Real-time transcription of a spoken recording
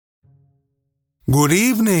Good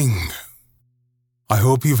evening. I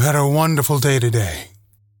hope you've had a wonderful day today.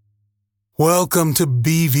 Welcome to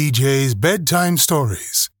BVJ's Bedtime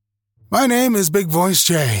Stories. My name is Big Voice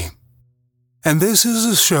Jay, and this is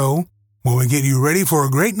a show where we get you ready for a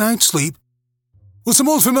great night's sleep with some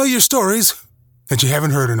old familiar stories that you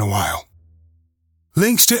haven't heard in a while.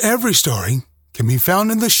 Links to every story can be found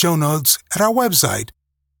in the show notes at our website,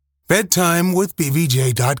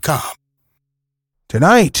 bedtimewithbvj.com.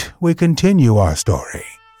 Tonight, we continue our story,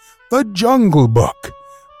 The Jungle Book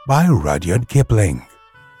by Rudyard Kipling.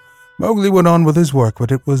 Mowgli went on with his work, but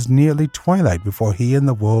it was nearly twilight before he and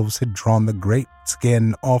the wolves had drawn the great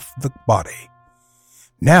skin off the body.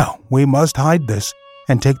 Now, we must hide this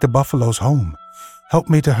and take the buffaloes home. Help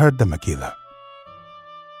me to herd them, Akela.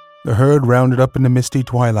 The herd rounded up in the misty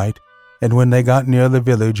twilight, and when they got near the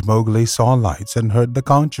village, Mowgli saw lights and heard the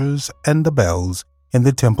conches and the bells in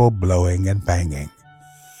the temple blowing and banging.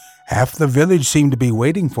 Half the village seemed to be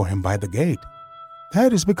waiting for him by the gate.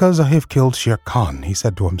 That is because I have killed Shere Khan, he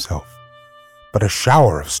said to himself. But a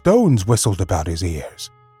shower of stones whistled about his ears,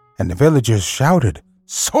 and the villagers shouted,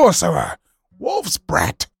 "Sorcerer! Wolf's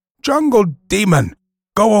brat! Jungle demon!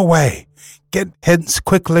 Go away! Get hence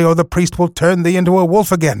quickly, or the priest will turn thee into a wolf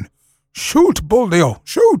again! Shoot, Buldeo,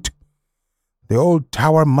 shoot!" The old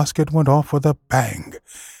tower musket went off with a bang,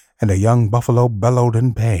 and a young buffalo bellowed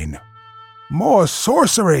in pain. "More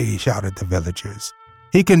sorcery!" shouted the villagers.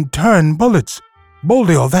 "He can turn bullets!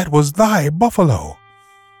 Buldeo, that was thy buffalo!"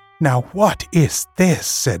 "Now what is this?"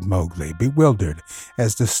 said Mowgli, bewildered,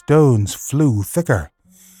 as the stones flew thicker.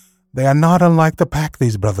 "They are not unlike the pack,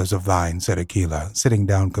 these brothers of thine," said Akela, sitting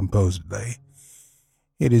down composedly.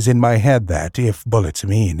 "It is in my head that, if bullets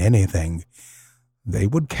mean anything, they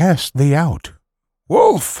would cast thee out."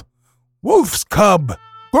 "Wolf! Wolf's cub!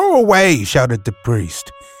 Go away!" shouted the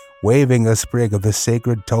priest, waving a sprig of the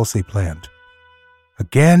sacred tulsi plant.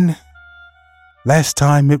 "Again? Last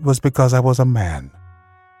time it was because I was a man.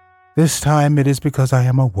 This time it is because I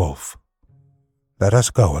am a wolf. Let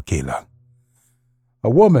us go, Akela." A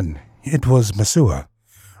woman, it was Messua,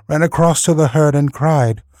 ran across to the herd and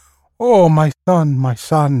cried, "Oh, my son, my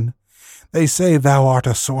son! They say thou art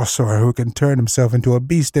a sorcerer who can turn himself into a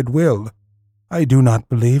beast at will. I do not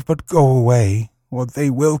believe, but go away, or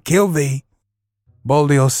they will kill thee.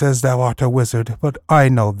 Buldeo says thou art a wizard, but I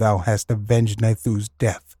know thou hast avenged Nathoo's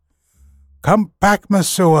death." "Come back,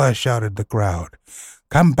 Messua!" shouted the crowd.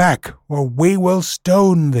 "Come back, or we will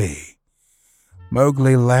stone thee."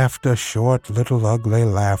 Mowgli laughed a short, little, ugly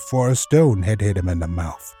laugh, for a stone had hit him in the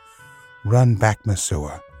mouth. "Run back,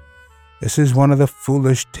 Messua. This is one of the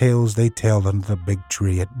foolish tales they tell under the big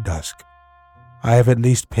tree at dusk. I have at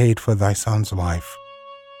least paid for thy son's life.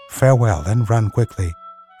 Farewell, and run quickly,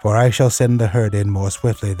 for I shall send the herd in more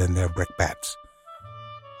swiftly than their brickbats.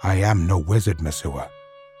 I am no wizard, Messua.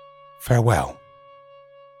 Farewell."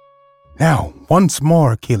 "Now, once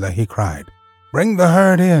more, Akela," he cried. "Bring the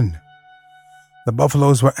herd in." The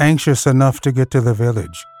buffaloes were anxious enough to get to the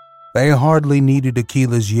village. They hardly needed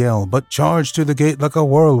Akela's yell, but charged to the gate like a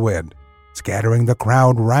whirlwind, scattering the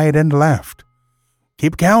crowd right and left.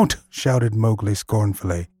 "Keep count," shouted Mowgli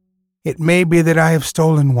scornfully. "It may be that I have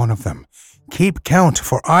stolen one of them. Keep count,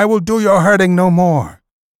 for I will do your herding no more.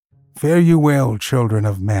 Fare you well, children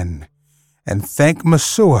of men, and thank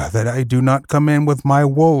Messua that I do not come in with my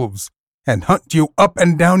wolves and hunt you up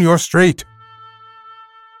and down your street."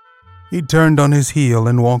 He turned on his heel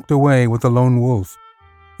and walked away with the lone wolf,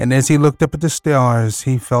 and as he looked up at the stars,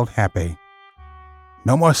 he felt happy.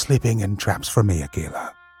 "No more sleeping in traps for me,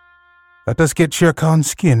 Akela. Let us get Shere Khan's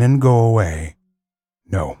skin and go away.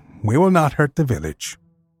 No, we will not hurt the village,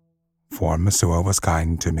 for Messua was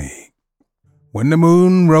kind to me." When the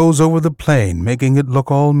moon rose over the plain, making it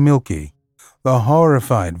look all milky, the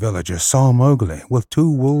horrified villager saw Mowgli with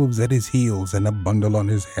 2 wolves at his heels and a bundle on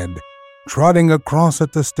his head, trotting across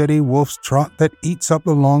at the steady wolf's trot that eats up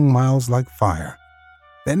the long miles like fire.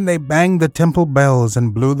 Then they banged the temple bells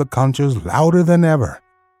and blew the conches louder than ever,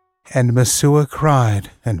 and Messua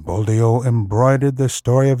cried, and Buldeo embroidered the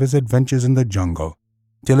story of his adventures in the jungle,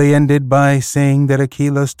 till he ended by saying that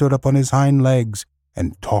Akela stood up on his hind legs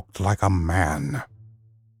and talked like a man.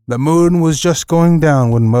 The moon was just going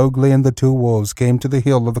down when Mowgli and the 2 wolves came to the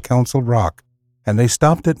hill of the Council Rock, and they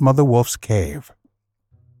stopped at Mother Wolf's cave.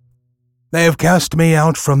 "They have cast me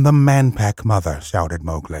out from the Man-Pack, Mother," shouted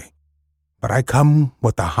Mowgli. "But I come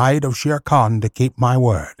with the hide of Shere Khan to keep my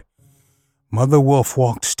word." Mother Wolf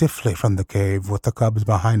walked stiffly from the cave with the cubs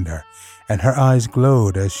behind her, and her eyes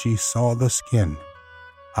glowed as she saw the skin.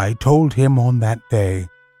 "I told him on that day,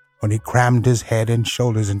 when he crammed his head and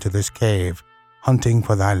shoulders into this cave, hunting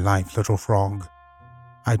for thy life, little frog.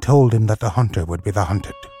 I told him that the hunter would be the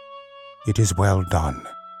hunted. It is well done.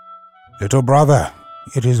 Little brother,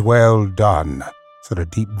 it is well done, said a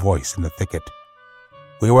deep voice in the thicket.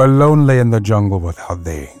 We were lonely in the jungle without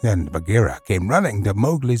thee, and Bagheera came running to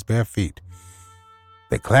Mowgli's bare feet.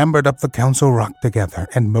 They clambered up the council rock together,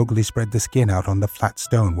 and Mowgli spread the skin out on the flat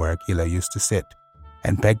stone where Akela used to sit,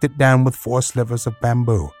 and pegged it down with 4 slivers of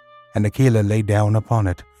bamboo, and Akela lay down upon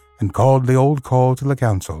it, and called the old call to the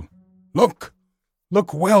council. Look!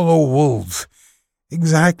 Look well, O wolves!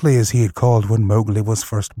 Exactly as he had called when Mowgli was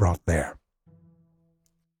first brought there.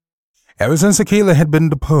 Ever since Akela had been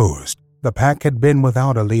deposed, the pack had been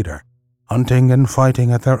without a leader, hunting and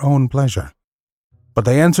fighting at their own pleasure. But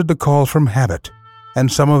they answered the call from habit, and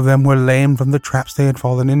some of them were lame from the traps they had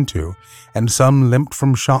fallen into, and some limped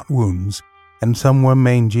from shot wounds, and some were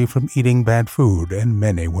mangy from eating bad food, and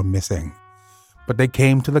many were missing. But they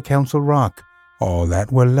came to the council rock, all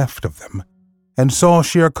that were left of them, and saw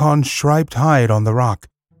Shere Khan's striped hide on the rock,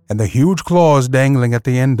 and the huge claws dangling at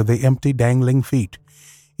the end of the empty dangling feet.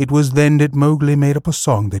 It was then that Mowgli made up a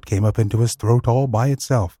song that came up into his throat all by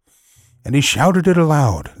itself, and he shouted it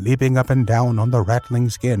aloud, leaping up and down on the rattling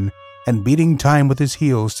skin, and beating time with his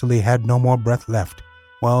heels till he had no more breath left,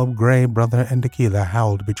 while Gray Brother and Akela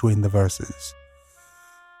howled between the verses.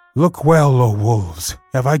 Look well, O wolves,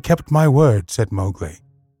 have I kept my word, said Mowgli.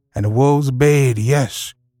 And the wolves bayed,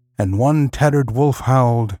 yes, and one tattered wolf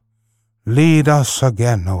howled, Lead us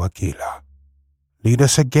again, O Akela. Lead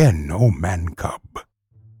us again, O man-cub.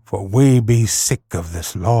 For we be sick of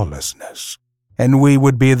this lawlessness, and we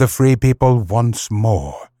would be the free people once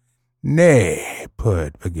more. Nay,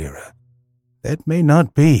 purred Bagheera, that may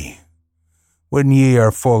not be. When ye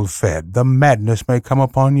are full fed, the madness may come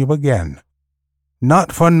upon you again.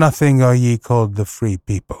 Not for nothing are ye called the free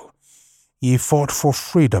people. Ye fought for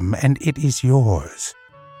freedom, and it is yours.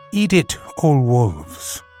 Eat it, O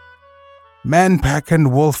wolves. Man-pack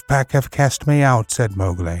and wolf-pack have cast me out, said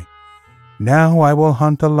Mowgli. Now I will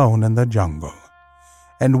hunt alone in the jungle.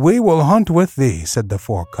 And we will hunt with thee, said the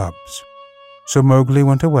 4 cubs. So Mowgli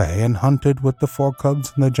went away and hunted with the 4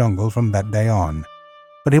 cubs in the jungle from that day on.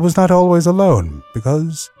 But he was not always alone,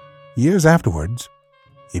 because, years afterwards,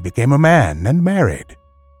 he became a man and married.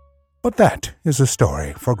 But that is a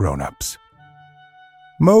story for grown-ups.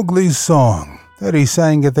 Mowgli's song that he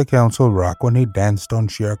sang at the council rock when he danced on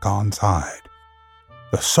Shere Khan's hide.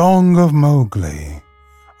 The song of Mowgli.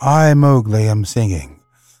 I, Mowgli, am singing.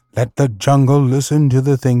 Let the jungle listen to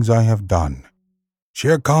the things I have done.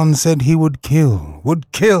 Shere Khan said he would kill.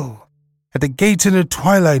 At the gates in the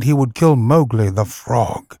twilight he would kill Mowgli the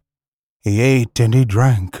frog. He ate and he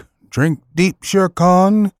drank. Drink deep, Shere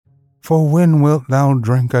Khan, for when wilt thou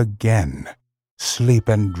drink again? Sleep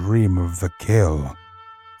and dream of the kill.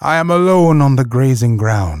 I am alone on the grazing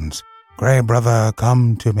grounds. Gray Brother,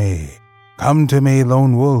 come to me. Come to me,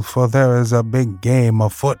 lone wolf, for there is a big game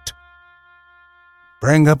afoot.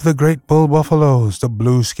 Bring up the great bull buffaloes, the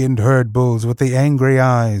blue-skinned herd bulls with the angry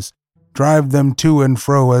eyes. Drive them to and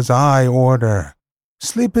fro as I order.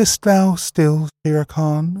 Sleepest thou still, Shere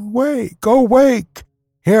Khan? Wake, oh wake!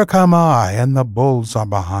 Here come I, and the bulls are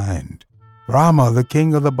behind. Rama, the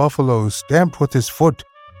king of the buffaloes, stamped with his foot.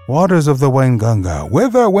 Waters of the Waingunga,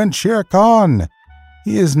 whither went Shere Khan?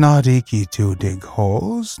 He is not Ikki to dig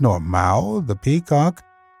holes, nor Mao, the peacock,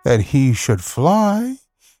 that he should fly.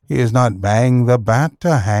 He is not Bang the bat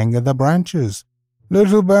to hang in the branches.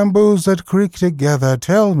 Little bamboos that creak together,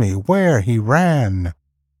 tell me where he ran.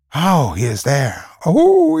 How, he is there.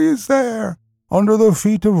 Oh, he is there. Under the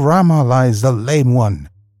feet of Rama lies the lame one.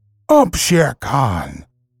 Up, Shere Khan.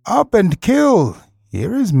 Up and kill.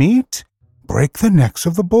 Here is meat. Break the necks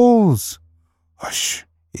of the bulls. Hush,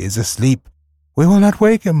 he is asleep. We will not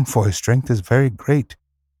wake him, for his strength is very great.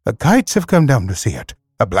 The kites have come down to see it.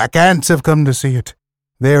 The black ants have come to see it.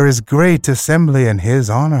 There is great assembly in his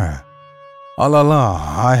honor. Allah,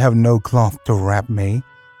 I have no cloth to wrap me.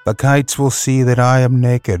 The kites will see that I am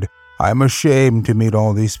naked. I am ashamed to meet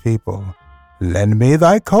all these people. Lend me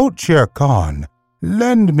thy coat, Shere Khan.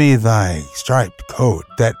 Lend me thy striped coat,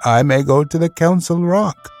 that I may go to the council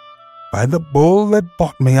rock. By the bull that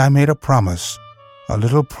bought me I made a promise, a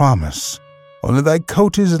little promise. Only thy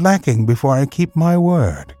coat is lacking before I keep my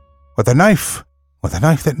word. With a knife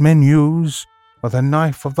that men use, with a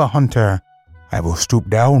knife of the hunter, I will stoop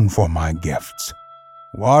down for my gifts.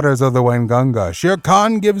 Waters of the Waingunga, Shere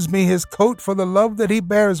Khan gives me his coat for the love that he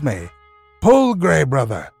bears me. Pull, Gray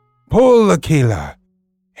Brother, pull, Akela.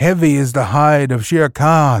 Heavy is the hide of Shere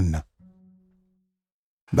Khan.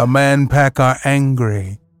 The man-pack are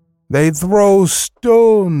angry. They throw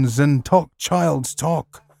stones and talk child's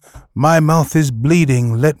talk. My mouth is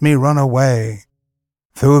bleeding, let me run away.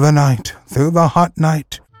 Through the hot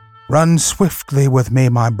night, run swiftly with me,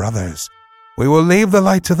 my brothers. We will leave the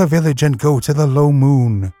lights of the village and go to the low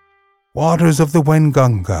moon. Waters of the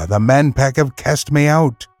Wengunga, the Man-Pack have cast me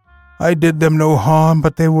out. I did them no harm,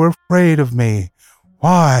 but they were afraid of me.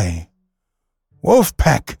 Why?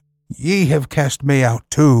 Wolf-Pack, ye have cast me out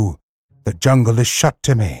too. The jungle is shut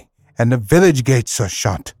to me, and the village gates are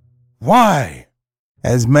shut. Why?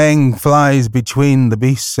 As Mang flies between the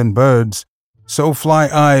beasts and birds, so fly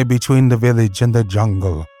I between the village and the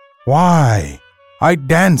jungle. Why? I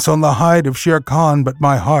dance on the hide of Shere Khan, but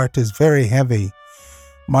my heart is very heavy.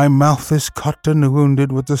 My mouth is cut and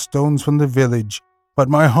wounded with the stones from the village, but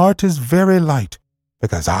my heart is very light,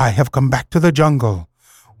 because I have come back to the jungle.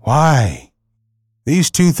 Why?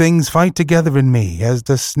 These two things fight together in me, as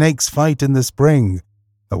the snakes fight in the spring.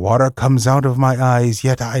 The water comes out of my eyes,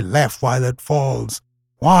 yet I laugh while it falls.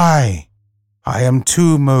 Why? I am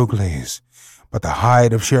two Mowglis, but the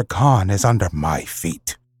hide of Shere Khan is under my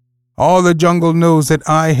feet. All the jungle knows that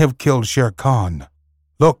I have killed Shere Khan.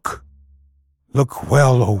 Look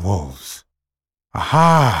well, O wolves.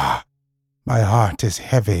 Aha! My heart is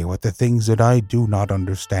heavy with the things that I do not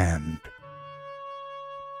understand.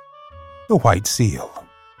 The White Seal.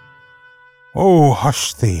 Oh,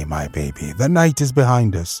 hush thee, my baby, the night is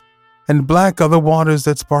behind us, and black are the waters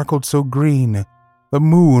that sparkled so green. The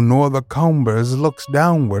moon o'er the combers looks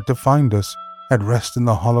downward to find us, at rest in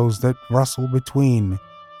the hollows that rustle between.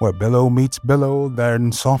 Where billow meets billow,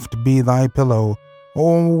 then soft be thy pillow.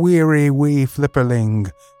 O weary wee flipperling,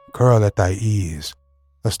 curl at thy ease.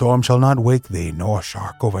 The storm shall not wake thee, nor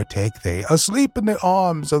shark overtake thee, asleep in the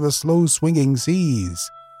arms of the slow-swinging seas.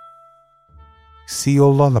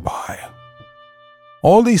 Seal Lullaby.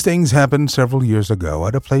 All these things happened several years ago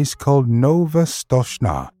at a place called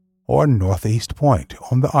Novastoshnah, or Northeast Point,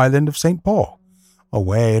 on the island of St. Paul,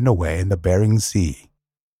 away in the Bering Sea.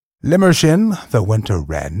 Limmershin, the winter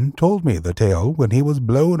wren, told me the tale when he was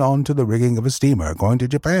blown onto the rigging of a steamer going to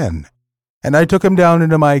Japan, and I took him down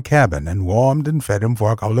into my cabin and warmed and fed him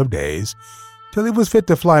for a couple of days, till he was fit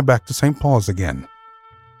to fly back to St. Paul's again.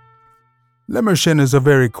 Limmershin is a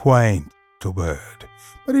very quaint little bird,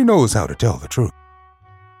 but he knows how to tell the truth.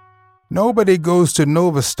 Nobody goes to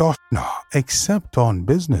Novastoshnah except on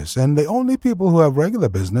business, and the only people who have regular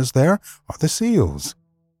business there are the seals.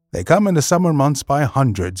 They come in the summer months by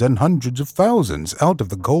hundreds and hundreds of thousands out of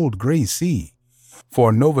the cold gray sea.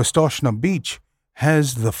 For Novastoshnah Beach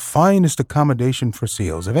has the finest accommodation for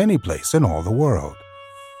seals of any place in all the world.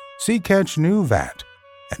 Sea Catch knew that,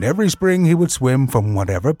 and every spring he would swim from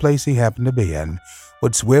whatever place he happened to be in,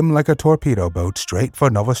 would swim like a torpedo boat straight for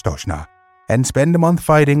Novastoshnah, and spend a month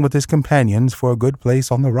fighting with his companions for a good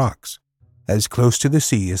place on the rocks, as close to the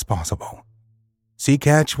sea as possible. Sea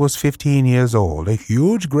Catch was 15 years old, a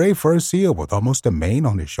huge gray fur seal with almost a mane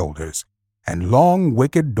on his shoulders, and long,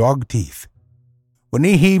 wicked dog teeth. When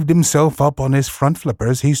he heaved himself up on his front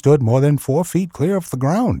flippers, he stood more than 4 feet clear of the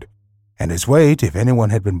ground, and his weight, if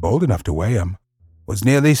anyone had been bold enough to weigh him, was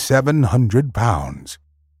nearly 700 pounds.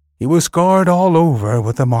 He was scarred all over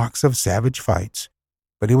with the marks of savage fights,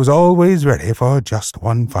 but he was always ready for just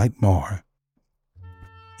one fight more.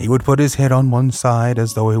 He would put his head on one side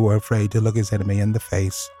as though he were afraid to look his enemy in the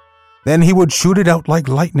face. Then he would shoot it out like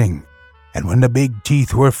lightning, and when the big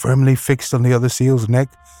teeth were firmly fixed on the other seal's neck,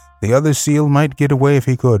 the other seal might get away if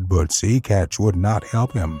he could, but Sea Catch would not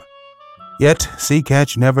help him. Yet Sea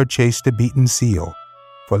Catch never chased a beaten seal,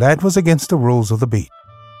 for that was against the rules of the beat.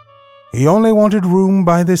 He only wanted room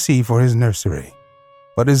by the sea for his nursery.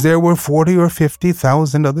 But as there were 40 or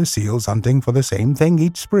 50,000 other seals hunting for the same thing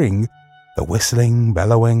each spring, the whistling,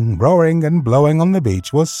 bellowing, roaring, and blowing on the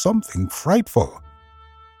beach was something frightful.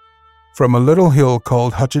 From a little hill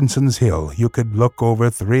called Hutchinson's Hill, you could look over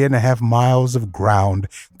 3.5 miles of ground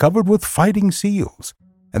covered with fighting seals,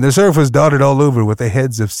 and the surf was dotted all over with the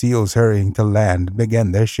heads of seals hurrying to land and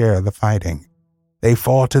begin their share of the fighting. They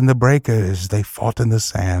fought in the breakers, they fought in the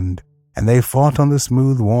sand, and they fought on the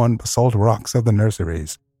smooth, worn basalt rocks of the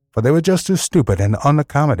nurseries, for they were just as stupid and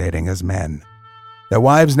unaccommodating as men. Their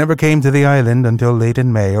wives never came to the island until late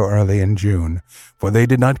in May or early in June, for they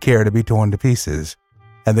did not care to be torn to pieces,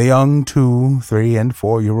 and the young 2-, 3-, and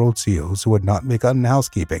 4-year-old seals who had not begun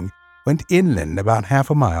housekeeping went inland about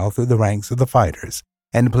 1/2 mile through the ranks of the fighters,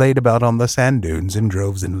 and played about on the sand dunes in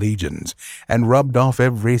droves and legions, and rubbed off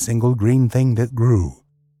every single green thing that grew.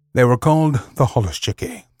 They were called the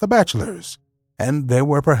Holluschickie, the bachelors, and there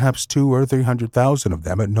were perhaps 200,000 or 300,000 of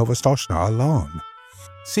them at Novastoshnah alone.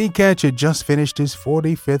 Sea Catch had just finished his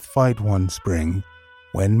 45th fight one spring,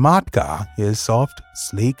 when Matka, his soft,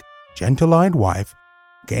 sleek, gentle-eyed wife,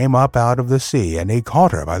 came up out of the sea, and he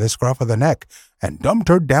caught her by the scruff of the neck and dumped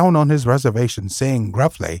her down on his reservation, saying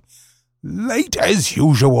gruffly, "Late as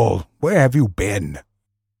usual. Where have you been?"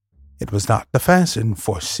 It was not the fashion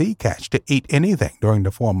for Sea Catch to eat anything during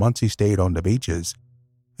the 4 months he stayed on the beaches,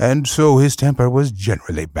 and so his temper was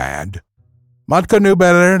generally bad. Matka knew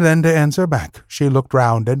better than to answer back. She looked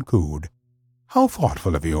round and cooed. "How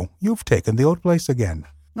thoughtful of you. You've taken the old place again."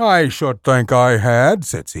 "I should think I had,"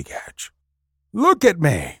 said Sea Catch. "Look at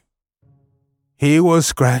me." He was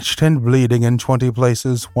scratched and bleeding in 20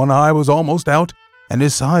 places. One eye was almost out, and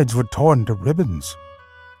his sides were torn to ribbons.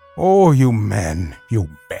 "Oh, you men,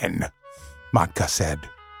 Matka said,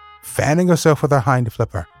 fanning herself with her hind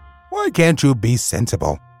flipper. "Why can't you be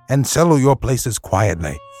sensible and settle your places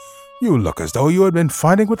quietly? You look as though you had been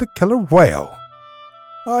fighting with a killer whale."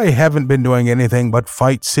 "I haven't been doing anything but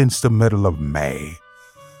fight since the middle of May.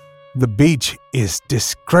 The beach is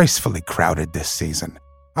disgracefully crowded this season.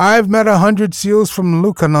 I've met 100 seals from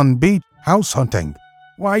Lukannon Beach house hunting.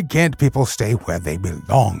 Why can't people stay where they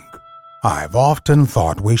belong? I've often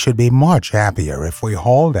thought we should be much happier if we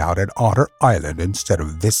hauled out at Otter Island instead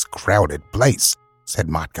of this crowded place," said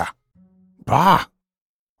Matka. "Bah!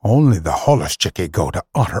 Only the Holluschickie go to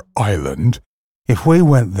Otter Island. If we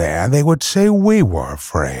went there, they would say we were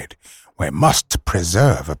afraid. We must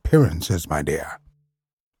preserve appearances, my dear."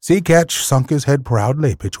 Sea Catch sunk his head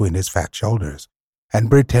proudly between his fat shoulders and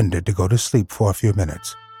pretended to go to sleep for a few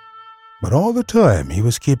minutes. But all the time he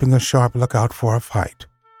was keeping a sharp lookout for a fight.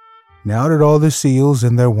 Now that all the seals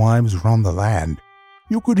and their wives were on the land,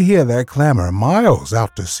 you could hear their clamor miles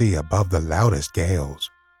out to sea above the loudest gales.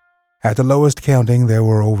 At the lowest counting, there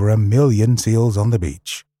were over 1,000,000 seals on the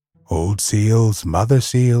beach. Old seals, mother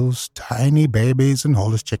seals, tiny babies, and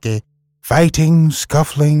Holluschickie, fighting,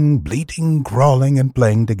 scuffling, bleating, crawling, and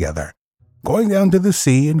playing together, going down to the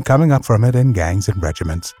sea and coming up from it in gangs and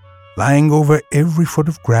regiments, lying over every foot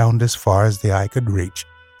of ground as far as the eye could reach,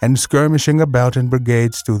 and skirmishing about in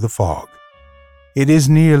brigades through the fog. It is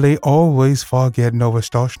nearly always foggy at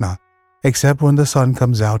Novostoshna, except when the sun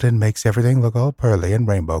comes out and makes everything look all pearly and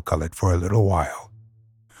rainbow-colored for a little while.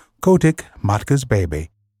 Kotick, Matka's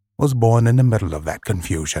baby, was born in the middle of that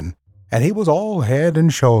confusion, and he was all head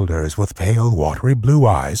and shoulders with pale, watery blue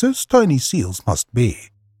eyes, as tiny seals must be.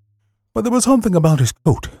 But there was something about his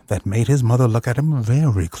coat that made his mother look at him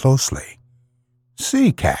very closely.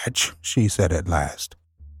 "Sea Catch," she said at last,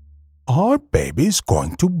 "our baby's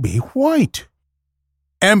going to be white."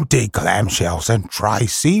 "Empty clamshells and dry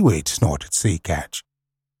seaweed," snorted Sea Catch.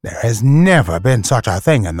 "There has never been such a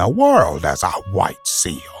thing in the world as a white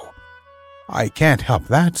seal." "I can't help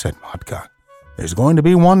that," said Matka. "There's going to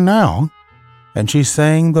be one now." And she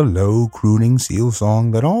sang the low, crooning seal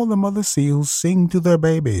song that all the mother seals sing to their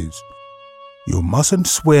babies. "You mustn't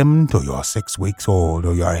swim till you're 6 weeks old,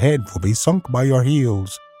 or your head will be sunk by your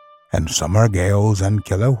heels. And summer gales and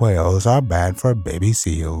killer whales are bad for baby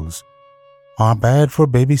seals. Are bad for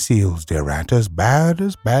baby seals, dear aunt, as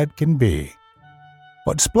bad can be.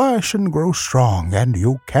 But splash and grow strong, and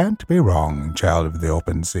you can't be wrong, child of the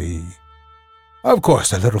open sea." Of course,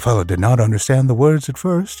 the little fellow did not understand the words at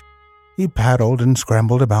first. He paddled and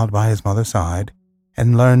scrambled about by his mother's side,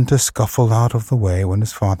 and learned to scuffle out of the way when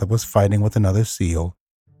his father was fighting with another seal,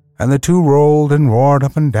 and the two rolled and roared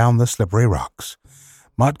up and down the slippery rocks.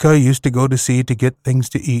 Matka used to go to sea to get things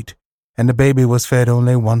to eat, and the baby was fed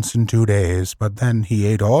only once in 2 days, but then he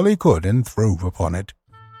ate all he could and throve upon it.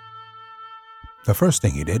 The first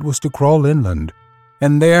thing he did was to crawl inland,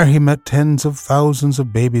 and there he met tens of thousands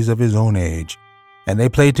of babies of his own age, and they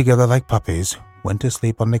played together like puppies, went to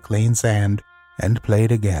sleep on the clean sand, and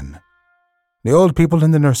played again. The old people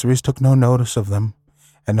in the nurseries took no notice of them,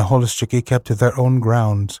 and the Holluschickie kept to their own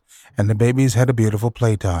grounds, and the babies had a beautiful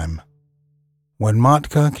playtime. When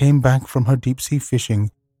Matka came back from her deep-sea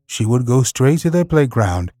fishing, she would go straight to their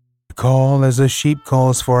playground, call as a sheep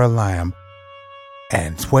calls for a lamb,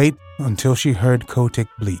 and wait until she heard Kotick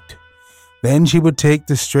bleat. Then she would take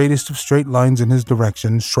the straightest of straight lines in his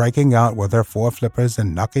direction, striking out with her 4 flippers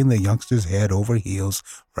and knocking the youngster's head over heels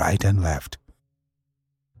right and left.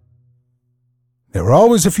 There were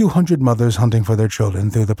always a few hundred mothers hunting for their children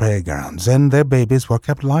through the playgrounds, and their babies were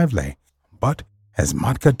kept lively. But, as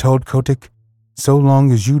Matka told Kotick, so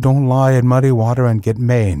long as you don't lie in muddy water and get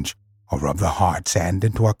mange, or rub the hard sand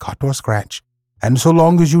into a cut or scratch, and so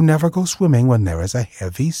long as you never go swimming when there is a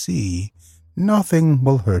heavy sea, nothing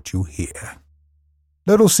will hurt you here.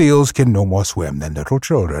 Little seals can no more swim than little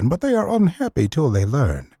children, but they are unhappy till they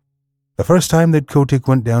learn. The first time that Kotick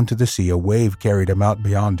went down to the sea, a wave carried him out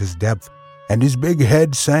beyond his depth, and his big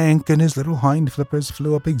head sank and his little hind flippers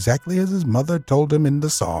flew up exactly as his mother told him in the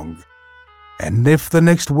song. and if the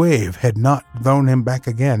next wave had not thrown him back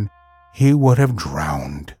again, he would have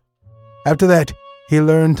drowned. After that, he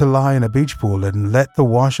learned to lie in a beach pool and let the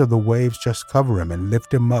wash of the waves just cover him and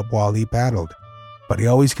lift him up while he paddled. But he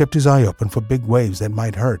always kept his eye open for big waves that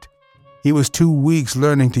might hurt. He was 2 weeks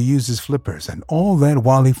learning to use his flippers, and all that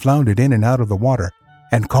while he floundered in and out of the water,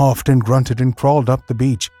 and coughed and grunted and crawled up the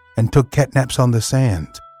beach and took cat naps on the sand,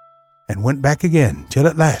 and went back again till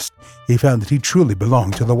at last he found that he truly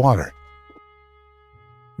belonged to the water.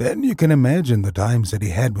 Then you can imagine the times that he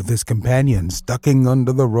had with his companions, ducking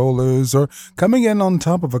under the rollers or coming in on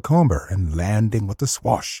top of a comber and landing with a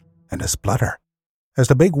swash and a splutter as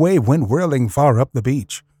the big wave went whirling far up the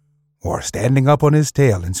beach, or standing up on his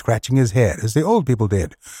tail and scratching his head as the old people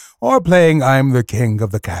did, or playing I'm the king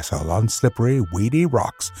of the castle on slippery, weedy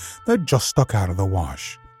rocks that just stuck out of the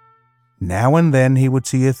wash. Now and then he would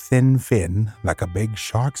see a thin fin, like a big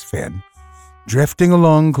shark's fin, drifting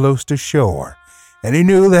along close to shore, and he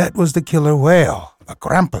knew that was the killer whale, the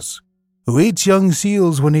Krampus, who eats young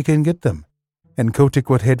seals when he can get them. And Kotick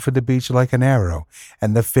would head for the beach like an arrow,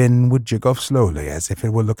 and the fin would jig off slowly as if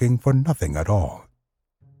it were looking for nothing at all.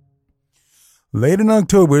 Late in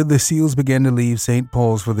October, the seals began to leave St.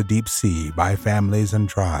 Paul's for the deep sea by families and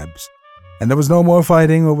tribes, and there was no more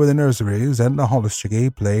fighting over the nurseries, and the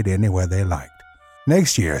Holluschickie played anywhere they liked.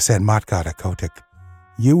 Next year, said Matka to Kotick,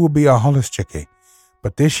 you will be a Holluschickie,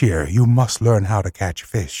 but this year you must learn how to catch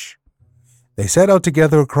fish. They set out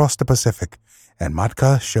together across the Pacific, and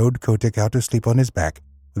Matka showed Kotick how to sleep on his back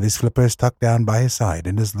with his flippers tucked down by his side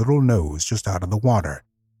and his little nose just out of the water.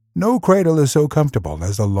 No cradle is so comfortable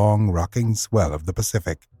as the long rocking swell of the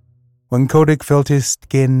Pacific. When Kotick felt his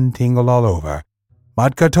skin tingle all over,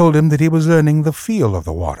 Matka told him that he was learning the feel of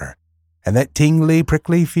the water, and that tingly,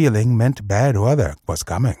 prickly feeling meant bad weather was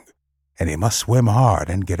coming, and he must swim hard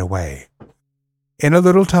and get away. In a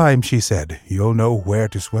little time, she said, you'll know where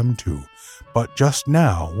to swim to, but just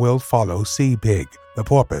now we'll follow Sea Pig, the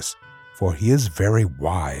porpoise, for he is very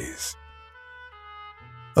wise.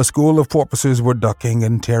 A school of porpoises were ducking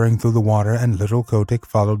and tearing through the water, and little Kotick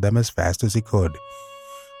followed them as fast as he could.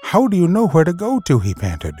 How do you know where to go to? He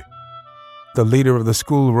panted. The leader of the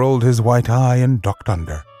school rolled his white eye and ducked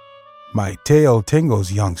under. My tail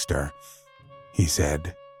tingles, youngster, he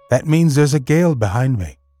said. That means there's a gale behind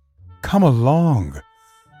me. Come along.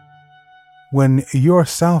 When you're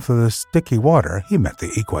south of the sticky water, he meant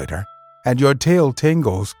the equator, and your tail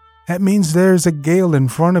tingles, that means there's a gale in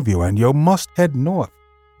front of you and you must head north.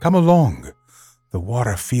 Come along. The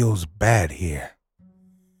water feels bad here.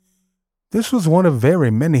 This was one of very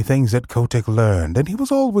many things that Kotick learned, and he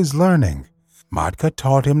was always learning. Matka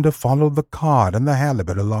taught him to follow the cod and the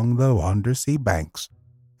halibut along the undersea banks,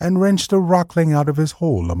 and wrench the rockling out of his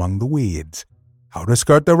hole among the weeds, how to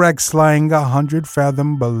skirt the wrecks lying 100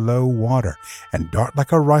 fathom below water, and dart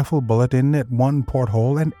like a rifle bullet in at one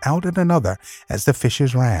porthole and out at another as the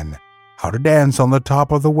fishes ran, how to dance on the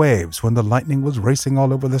top of the waves when the lightning was racing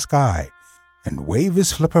all over the sky, and wave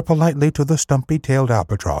his flipper politely to the stumpy-tailed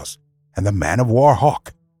albatross and the man-of-war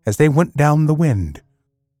hawk as they went down the wind,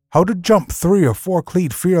 how to jump 3 or 4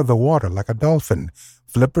 cleat fear of the water like a dolphin,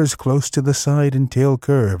 flippers close to the side and tail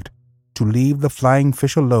curved, to leave the flying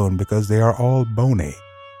fish alone because they are all bony,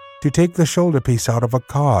 to take the shoulder piece out of a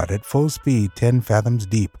cod at full speed 10 fathoms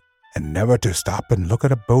deep, and never to stop and look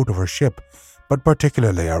at a boat or a ship, but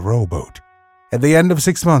particularly a rowboat. At the end of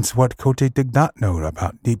 6 months, what Kotick did not know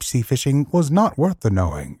about deep-sea fishing was not worth the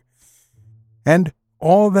knowing. And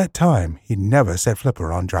all that time he never set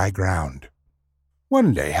flipper on dry ground.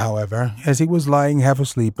 One day, however, as he was lying half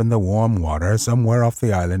asleep in the warm water somewhere off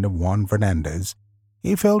the island of Juan Fernandez,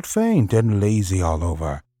 he felt faint and lazy all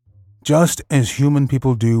over, just as human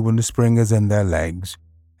people do when the spring is in their legs,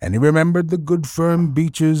 and he remembered the good firm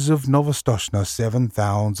beaches of Novostochna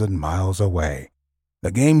 7,000 miles away,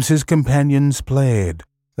 the games his companions played,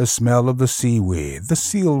 the smell of the seaweed, the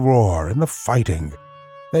seal roar, and the fighting.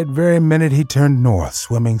 That very minute he turned north,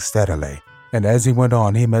 swimming steadily, and as he went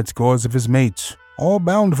on he met scores of his mates, all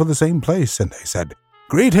bound for the same place, and they said,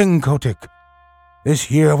 Greeting, Kotick!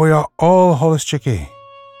 This year we are all Holluschickie,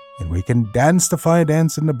 and we can dance the fire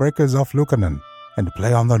dance in the breakers off Lukannon and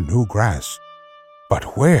play on the new grass.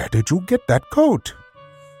 But where did you get that coat?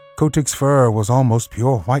 Kotick's fur was almost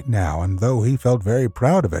pure white now, and though he felt very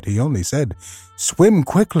proud of it, he only said, Swim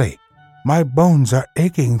quickly! My bones are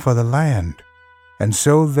aching for the land. And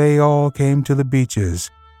so they all came to the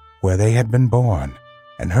beaches where they had been born,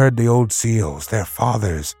 and heard the old seals, their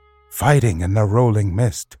fathers, fighting in the rolling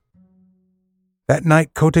mist. That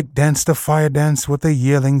night Kotick danced a fire dance with the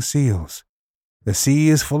yearling seals. The sea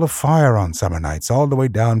is full of fire on summer nights, all the way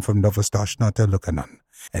down from Novastoshnah to Lukannon,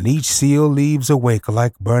 and each seal leaves a wake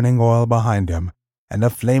like burning oil behind him, and a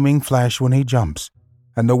flaming flash when he jumps,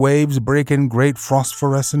 and the waves break in great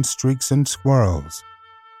phosphorescent streaks and swirls.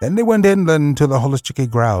 Then they went inland to the Holishchiki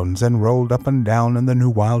grounds and rolled up and down in the new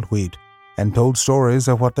wild wheat, and told stories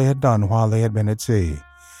of what they had done while they had been at sea.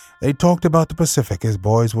 They talked about the Pacific as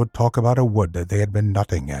boys would talk about a wood that they had been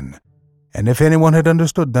nutting in. And if anyone had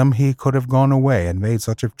understood them, he could have gone away and made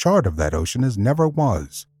such a chart of that ocean as never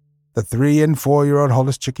was. The 3- and 4-year-old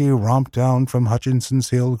Holishchiki romped down from Hutchinson's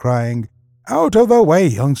Hill crying, "Out of the way,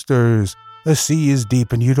 youngsters! The sea is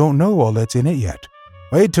deep and you don't know all that's in it yet.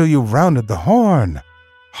 Wait till you've rounded the Horn.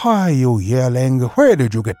 Hi, you yearling, where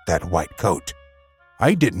did you get that white coat?"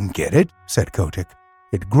 "I didn't get it," said Kotick.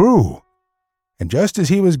 "It grew." And just as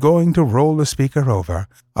he was going to roll the speaker over,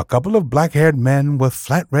 a couple of black-haired men with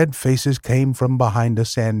flat red faces came from behind a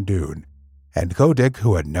sand dune, and Kotick,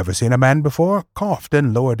 who had never seen a man before, coughed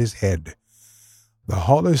and lowered his head. The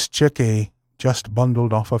Holishchiki just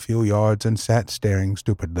bundled off a few yards and sat staring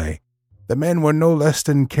stupidly. The men were no less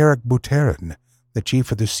than Carrick Buterin, the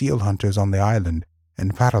chief of the seal hunters on the island,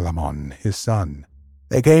 and Patalamon, his son.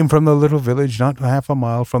 They came from the little village not half a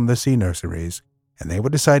mile from the sea nurseries, and they were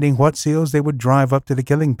deciding what seals they would drive up to the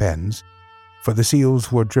killing pens, for the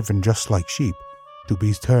seals were driven just like sheep, to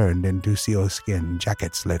be turned into sealskin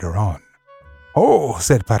jackets later on. "Oh,"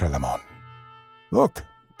 said Patalamon. "Look,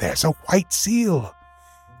 there's a white seal."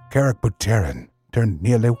 Carrick Buterin turned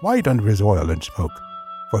nearly white under his oil and smoke,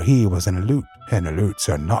 for he was an Aleut, and Aleuts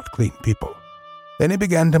are not clean people. Then he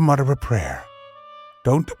began to mutter a prayer.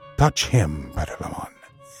 "Don't touch him, Patalamon.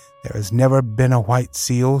 There has never been a white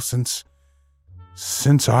seal since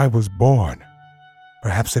I was born.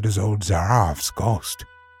 Perhaps it is old Zarov's ghost.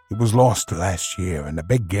 He was lost last year in a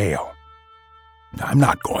big gale." "I'm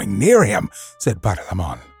not going near him," said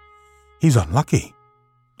Patalamon. "He's unlucky.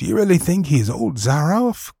 Do you really think he's old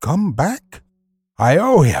Zarov come back? I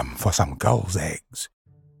owe him for some gull's eggs."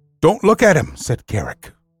 "Don't look at him," said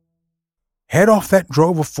Carrick. "Head off that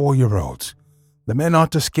drove of 4-year-olds. The men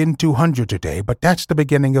ought to skin 200 today, but that's the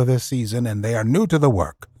beginning of this season, and they are new to the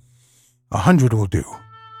work. 100 will do.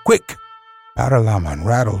 Quick!" Patalamon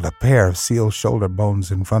rattled a pair of seal shoulder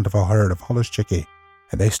bones in front of a herd of Holishchiki,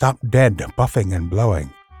 and they stopped dead, puffing and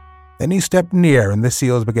blowing. Then he stepped near, and the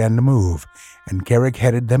seals began to move, and Carrick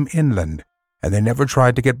headed them inland, and they never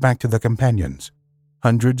tried to get back to their companions.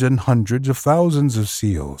 Hundreds and hundreds of thousands of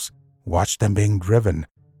seals watched them being driven,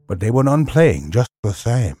 but they went on playing just the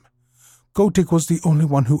same. Kotick was the only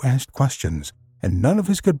one who asked questions, and none of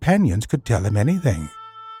his companions could tell him anything,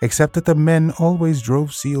 except that the men always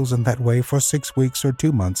drove seals in that way for 6 weeks or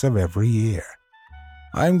 2 months of every year.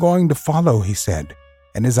 "I'm going to follow," he said,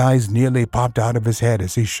 and his eyes nearly popped out of his head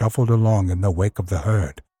as he shuffled along in the wake of the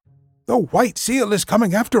herd. "The white seal is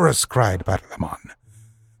coming after us," cried Patalamon.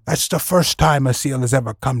 "That's the first time a seal has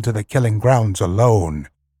ever come to the killing grounds alone."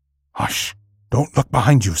 "Hush! Don't look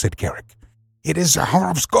behind you," said Carrick. "It is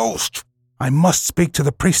Zaharov's ghost. I must speak to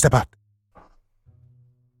the priest about—"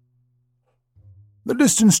 The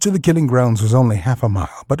distance to the killing grounds was only half a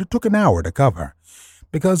mile, but it took an hour to cover.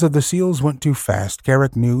 Because if the seals went too fast,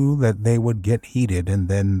 Carrick knew that they would get heated, and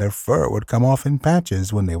then their fur would come off in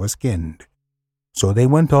patches when they were skinned. So they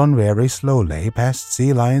went on very slowly, past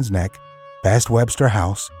Sea Lion's Neck, past Webster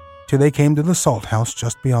House, till they came to the salt house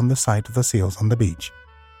just beyond the sight of the seals on the beach.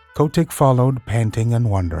 Kotick followed, panting and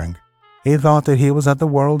wondering. He thought that he was at the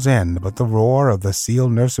world's end, but the roar of the seal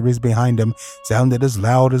nurseries behind him sounded as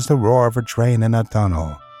loud as the roar of a train in a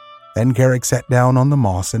tunnel. Then Carrick sat down on the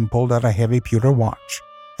moss and pulled out a heavy pewter watch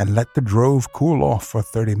and let the drove cool off for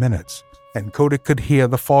 30 minutes, and Kotick could hear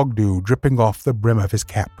the fog dew dripping off the brim of his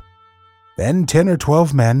cap. Then 10 or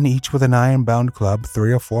 12 men, each with an iron-bound club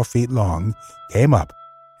 3 or 4 feet long, came up,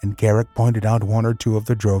 and Carrick pointed out 1 or 2 of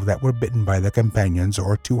the drove that were bitten by their companions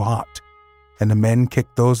or too hot, and the men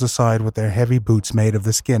kicked those aside with their heavy boots made of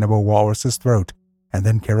the skin of a walrus's throat, and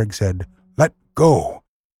then Carrick said, "Let go,"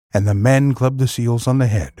 and the men clubbed the seals on the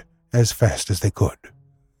head as fast as they could.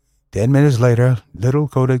 10 minutes later, little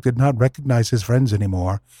Kotick did not recognize his friends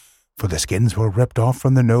anymore, for the skins were ripped off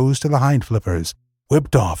from the nose to the hind flippers,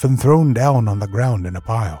 whipped off and thrown down on the ground in a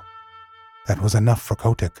pile. That was enough for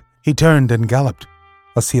Kotick. He turned and galloped.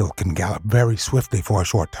 A seal can gallop very swiftly for a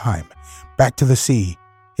short time, back to the sea,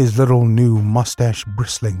 his little new mustache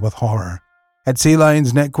bristling with horror. At Sea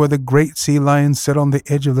Lion's Neck, where the great sea lions sit on the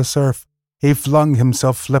edge of the surf, he flung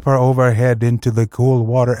himself flipper overhead into the cool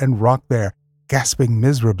water and rocked there, gasping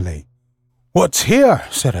miserably. "What's here?"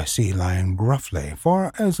 said a sea lion gruffly,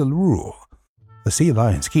 for, as a rule, the sea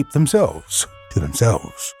lions keep themselves to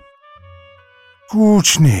themselves.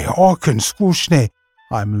 Skoochny, Orkin, Skoochny.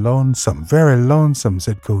 I'm lonesome, very lonesome,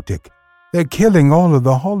 said Kotick. They're killing all of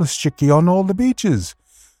the holluschickie on all the beaches.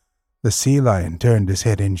 The sea lion turned his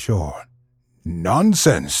head inshore.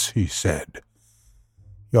 Nonsense, he said.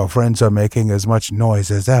 Your friends are making as much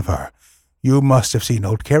noise as ever. You must have seen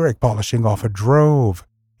old Carrick polishing off a drove.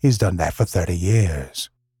 He's done that for 30 years.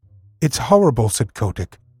 It's horrible, said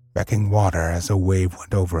Kotick, becking water as a wave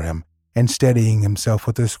went over him, and steadying himself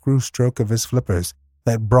with a screw stroke of his flippers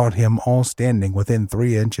that brought him all standing within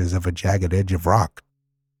 3 inches of a jagged edge of rock.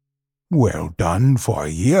 Well done for a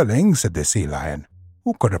yearling, said the sea lion,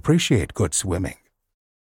 who could appreciate good swimming.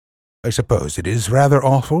 I suppose it is rather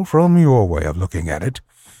awful from your way of looking at it,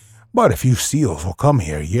 but if you seals will come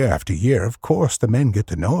here year after year, of course the men get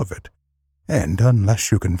to know of it. And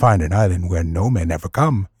unless you can find an island where no men ever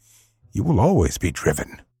come, you will always be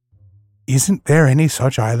driven. Isn't there any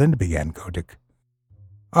such island? Began Kotick.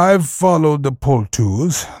 I've followed the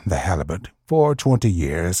Pultoos, the halibut, for 20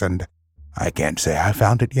 years, and I can't say I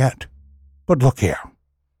found it yet. But look here.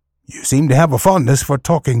 You seem to have a fondness for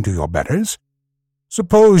talking to your betters.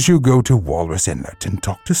 Suppose you go to Walrus Inlet and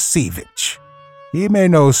talk to Seevich. He may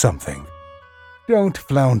know something. Don't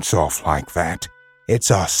flounce off like that.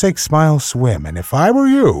 It's a 6-mile swim, and if I were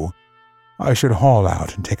you, I should haul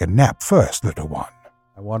out and take a nap first, little one.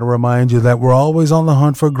 I want to remind you that we're always on the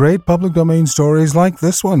hunt for great public domain stories like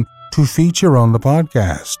this one to feature on the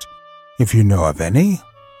podcast. If you know of any,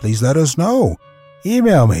 please let us know.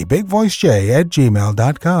 Email me,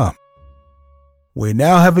 bigvoicej@gmail.com. We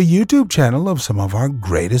now have a YouTube channel of some of our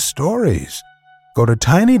greatest stories. Go to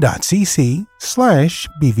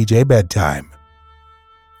tiny.cc/bvjbedtime.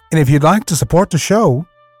 And if you'd like to support the show,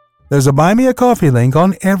 there's a Buy Me a Coffee link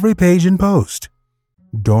on every page and post.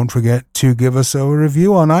 Don't forget to give us a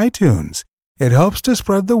review on iTunes. It helps to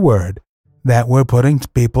spread the word that we're putting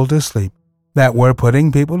people to sleep,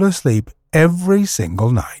 every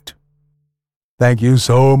single night. Thank you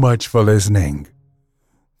so much for listening.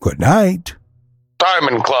 Good night.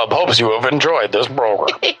 Diamond Club hopes you have enjoyed this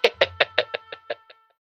program.